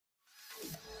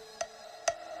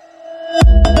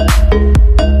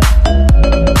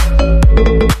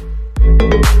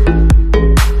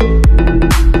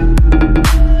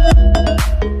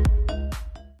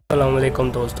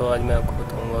दोस्तों, आज मैं आपको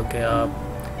बताऊंगा कि आप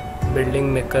बिल्डिंग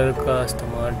मेकर का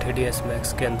इस्तेमाल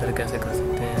 3DsMax के अंदर कैसे कर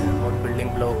सकते हैं और बिल्डिंग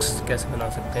ब्लॉक्स कैसे बना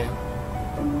सकते हैं।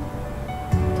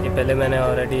 ये पहले मैंने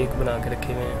ऑलरेडी एक बना के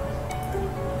रखे हुए हैं।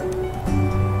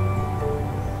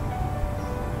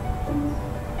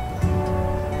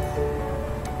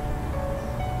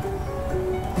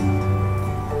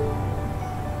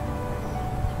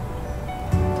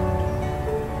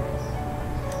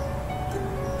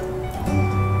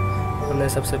 हमें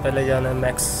सबसे पहले जाना है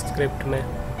मैक्स स्क्रिप्ट में,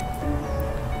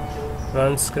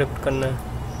 रन स्क्रिप्ट करना है।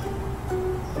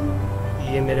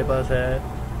 ये मेरे पास है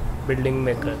बिल्डिंग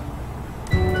मेकर,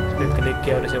 इस पर क्लिक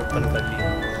किया और इसे ओपन कर लिया।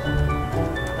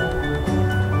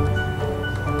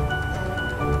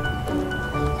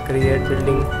 क्रिएट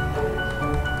बिल्डिंग,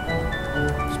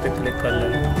 इस पर क्लिक कर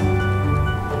लेना।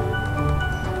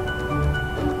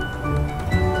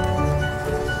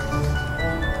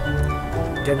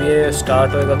 जब ये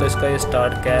स्टार्ट होएगा तो इसका ये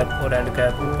स्टार्ट कैप और एंड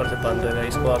कैप ऊपर से बंद होएगा,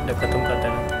 इसको आपने ख़त्म कर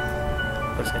देना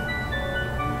ऊपर से।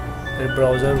 फिर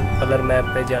ब्राउज़र कलर मैप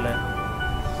पे जाना है,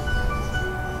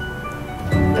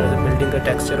 बिल्डिंग का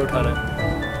टेक्सचर उठाना है,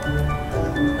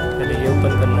 पहले ये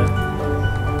ओपन करना है।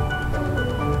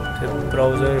 फिर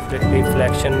ब्राउज़र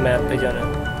रिफ्लेक्शन मैप पे जाना है,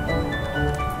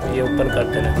 ये ओपन कर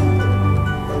देना है।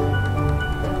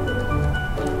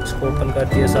 इसको ओपन कर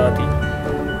दिया साथ ही।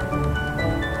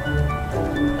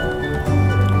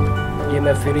 ये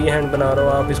मैं फ्री हैंड बना रहा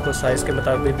हूँ, आप इसको साइज़ के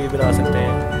मुताबिक भी बना सकते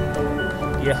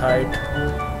हैं। ये हाइट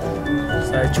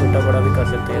साइज छोटा बड़ा भी कर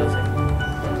सकते हैं यहाँ से।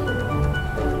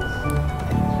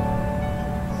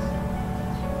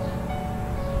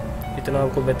 जितना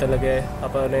आपको बेहतर लगे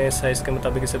आप अपने साइज़ के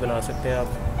मुताबिक इसे बना सकते हैं आप।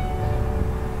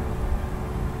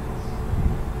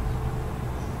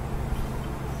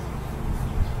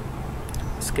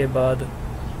 इसके बाद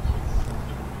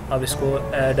अब इसको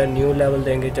ऐड अ न्यू लेवल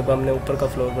देंगे। जब हमने ऊपर का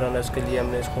फ्लोर बनाना है उसके लिए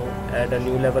हमने इसको ऐड अ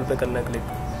न्यू लेवल पे करना है क्लिक।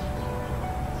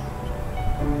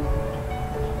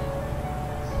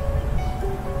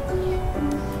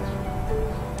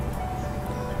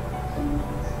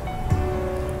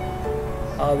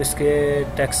 आप इसके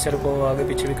टेक्सचर को आगे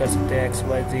पीछे भी कर सकते हैं, एक्स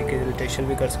वाई जी के रोटेशन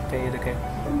भी कर सकते हैं। ये देखें,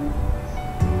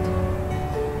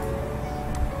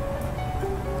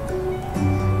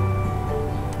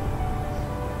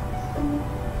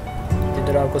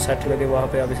 जिधर आपको सेट लगे वहाँ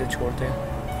पे आप इसे छोड़ते हैं।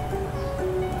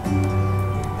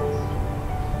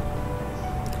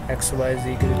 एक्स वाई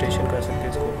जी की रोटेशन कर सकते हैं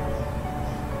इसको।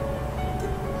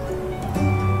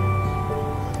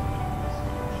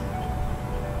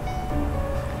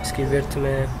 इसकी विड्थ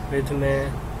में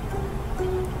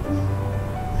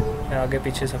आगे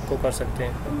पीछे सबको कर सकते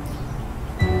हैं।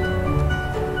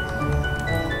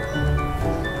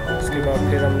 इसके बाद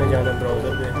फिर हमने जाना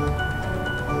ब्राउज़र पे।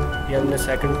 ये हमने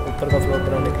सेकंड ऊपर का फ्लोर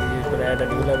बनाने के लिए फिर ऐड अ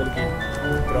न्यू लेवल की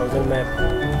ब्राउज़र मैप।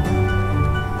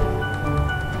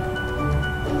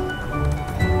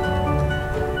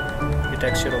 ये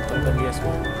टेक्सचर ओपन कर लिया इसको।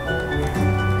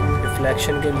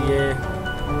 रिफ्लेक्शन के लिए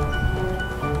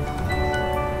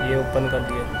ये ओपन कर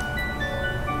दिया।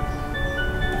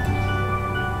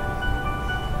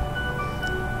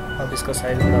 अब इसका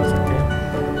साइज बढ़ा सकते हैं।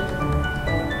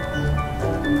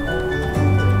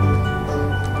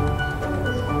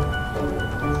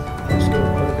 इसके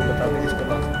ऊपर के मुताबिक इसको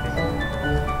ला सकते हैं,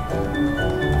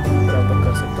 बराबर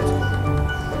कर सकते हैं इसको।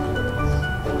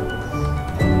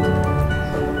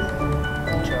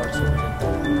 400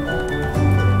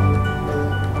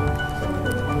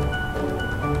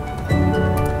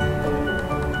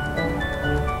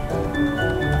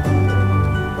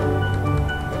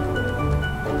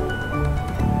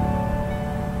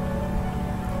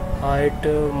 हाइट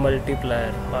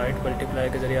मल्टीप्लायर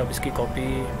के ज़रिए आप इसकी कॉपी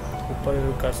ऊपर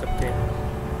कर सकते हैं,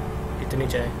 इतनी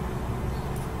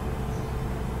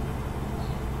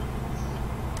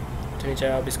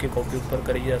चाहे आप इसकी कॉपी ऊपर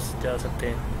कर जा सकते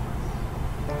हैं,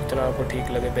 जितना आपको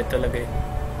ठीक लगे, बेहतर लगे।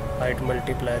 हाइट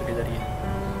मल्टीप्लायर के ज़रिए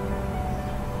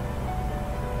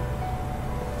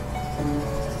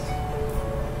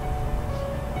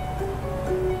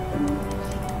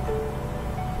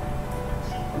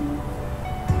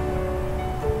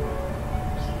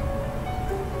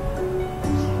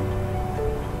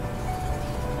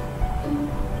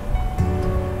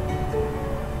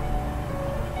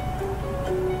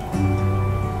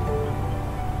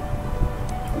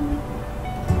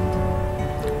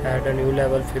ऐड अ न्यू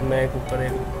लेवल। फिर मैं एक ऊपर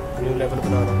एक न्यू लेवल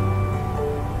बना रहा हूँ।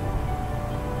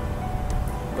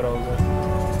 ब्राउज़र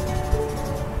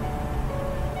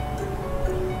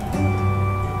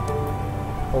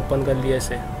ओपन कर लिया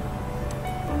इसे।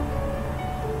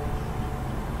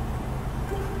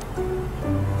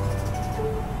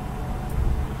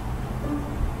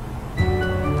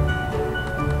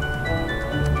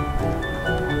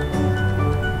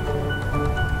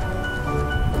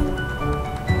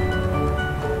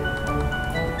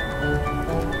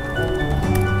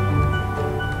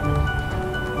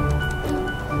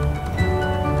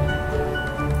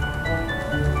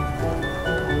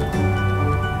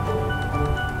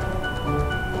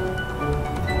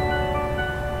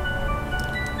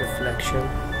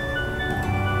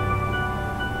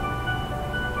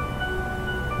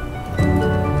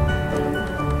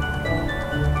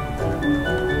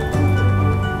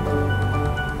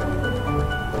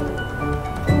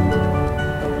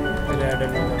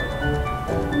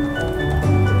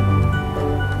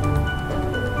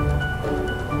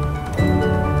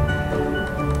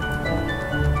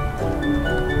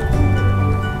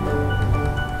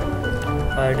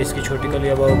 हाइट इसकी छोटी कर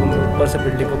लिया। अब हम ऊपर से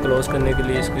बिल्डिंग को क्लोज करने के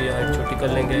लिए इसकी हाइट छोटी कर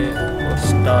लेंगे और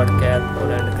स्टार्ट कैप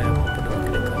और एंड कैप पर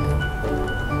क्लिक कर देंगे।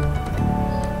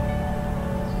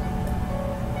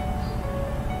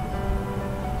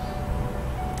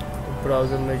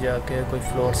 ब्राउज़र में जाके कोई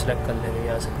फ्लोर सेलेक्ट कर लेंगे,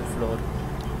 यहाँ से कोई फ्लोर,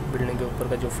 बिल्डिंग के ऊपर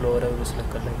का जो फ्लोर है वो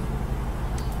सेलेक्ट कर लेंगे।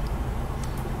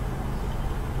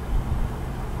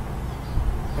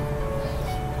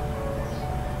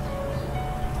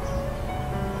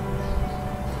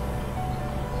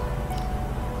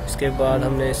 इसके बाद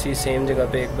हमने इसी सेम जगह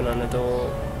पे एक बनाना, तो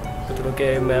मतलब कि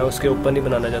मैं उसके ऊपर नहीं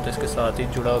बनाना चाहता, इसके साथ ही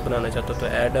जुड़ा हुआ बनाना चाहता, तो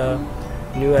ऐड अ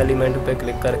न्यू एलिमेंट पे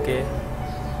क्लिक करके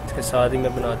इसके साथ ही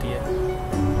मैं बना दिया।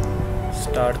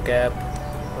 स्टार्ट कैप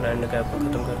और एंड कैप को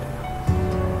ख़त्म कर देंगे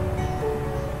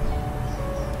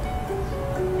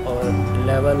और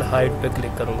लेवल हाइट पे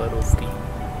क्लिक करूँगा रूफ की।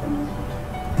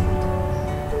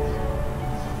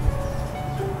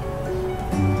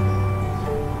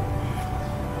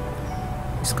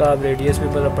 इसका आप रेडियस भी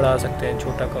बढ़ा सकते हैं,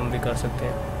 छोटा कम भी कर सकते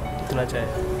हैं जितना चाहे।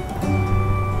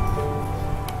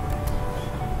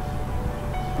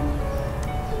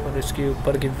 और इसकी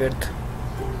ऊपर की विड्थ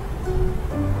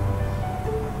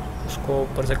उसको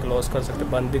ऊपर से क्लोज कर सकते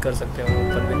हैं, बंद भी कर सकते हैं,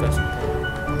 ओपन भी कर सकते हैं,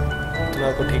 जितना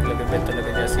आपको ठीक लगे, बेहतर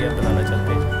लगे, जैसे आप बनाना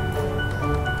चाहते हैं।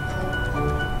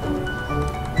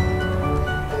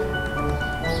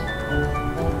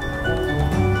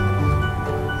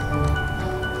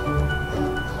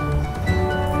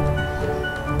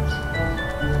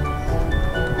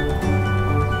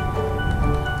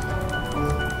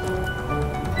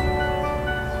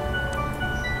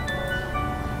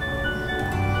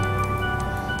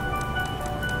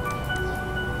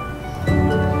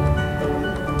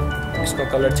 इसका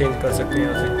कलर चेंज कर सकते हैं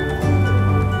यहाँ से।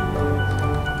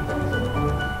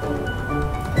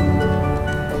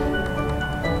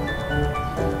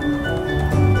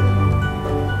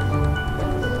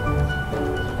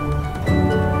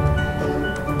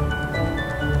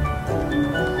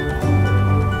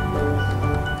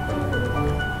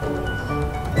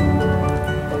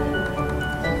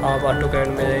 आप ऑटोकैड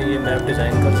में ये मैप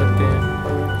डिज़ाइन कर सकते हैं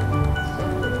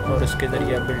और इसके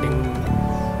ज़रिए आप बिल्डिंग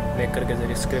मेकर के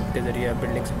ज़रिए, स्क्रिप्ट के ज़रिए आप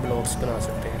बिल्डिंग से ब्लॉक्स बना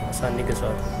सकते हैं आसानी के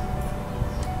साथ।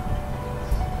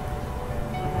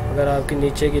 अगर आपकी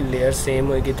नीचे की लेयर सेम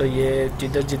होगी तो ये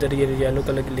जिधर जिधर ये येलो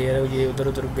कलर की लेयर है ये उधर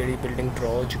उधर बड़ी बिल्डिंग ड्रॉ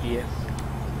हो चुकी है,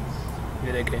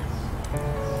 ये देखें।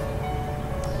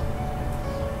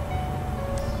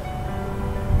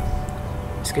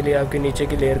 इसके लिए आपके नीचे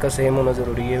की लेयर का सेम होना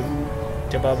ज़रूरी है।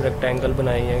 जब आप रेक्टेंगल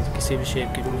बनाएं या किसी भी शेप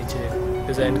की भी नीचे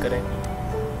डिज़ाइन करें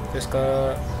तो इसका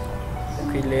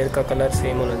की लेयर का कलर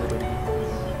सेम होना ज़रूरी है,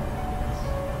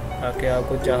 ताकि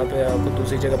आपको जहाँ पे आपको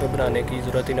दूसरी जगह पे बनाने की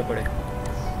ज़रूरत ही ना पड़े।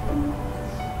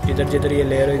 जिधर जिधर ये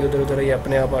लेयर होगी उधर उधर ये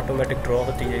अपने आप ऑटोमेटिक ड्रॉ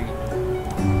होती जाएगी,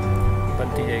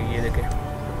 बनती जाएगी। ये देखें,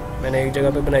 मैंने एक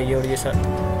जगह पे बनाई है और ये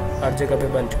हर जगह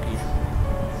पे बन चुकी है।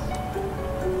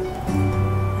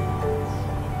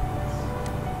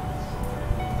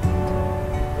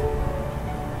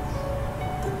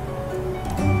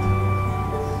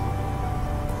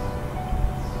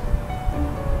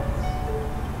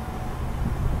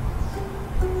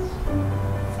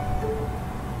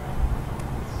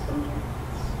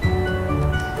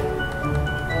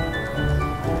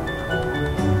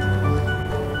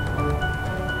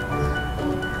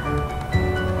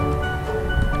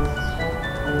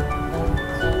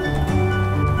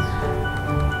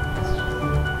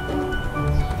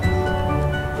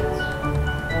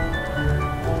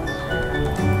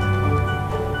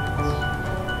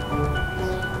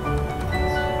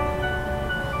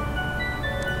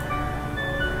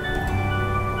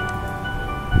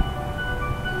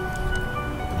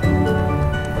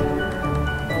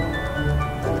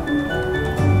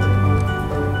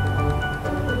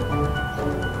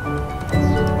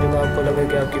 लगे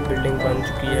कि आपकी बिल्डिंग बन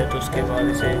चुकी है तो उसके बाद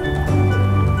इसे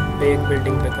एक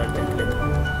बिल्डिंग पे कर दें क्लिक,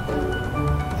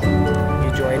 ये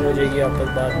ज्वाइन हो जाएगी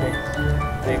आपस बाद में,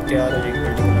 एक तैयार हो जाएगी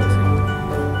बिल्डिंग अलग से।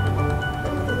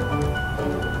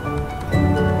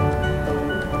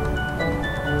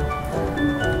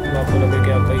 आपको लगे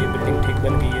कि आपका ये बिल्डिंग ठीक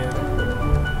बन गई है,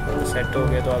 सेट हो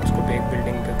गया, तो आप इसको एक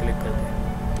बिल्डिंग पे क्लिक कर दें।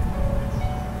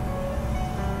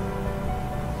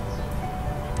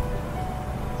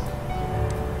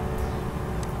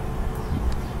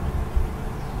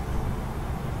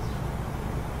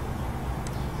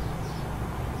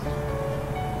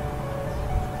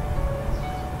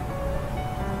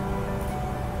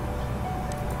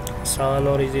 आसान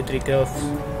और इजी तरीके और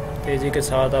तेज़ी के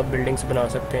साथ आप बिल्डिंग्स बना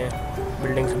सकते हैं,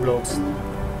 बिल्डिंग्स ब्लॉक्स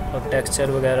और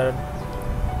टेक्सचर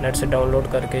वगैरह नेट से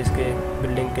डाउनलोड करके इसके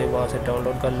बिल्डिंग के वहाँ से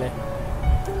डाउनलोड कर लें।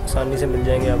 आसानी से मिल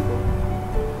जाएंगे आपको।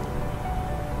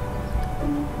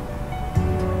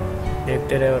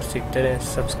 देखते रहें और सीखते रहें।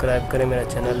 सब्सक्राइब करें मेरा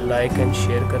चैनल, लाइक एंड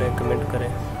शेयर करें, कमेंट करें।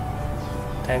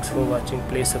 Thanks for watching.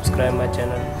 Please subscribe my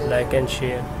channel, like and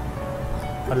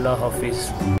share. अल्लाह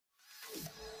हाफिज़।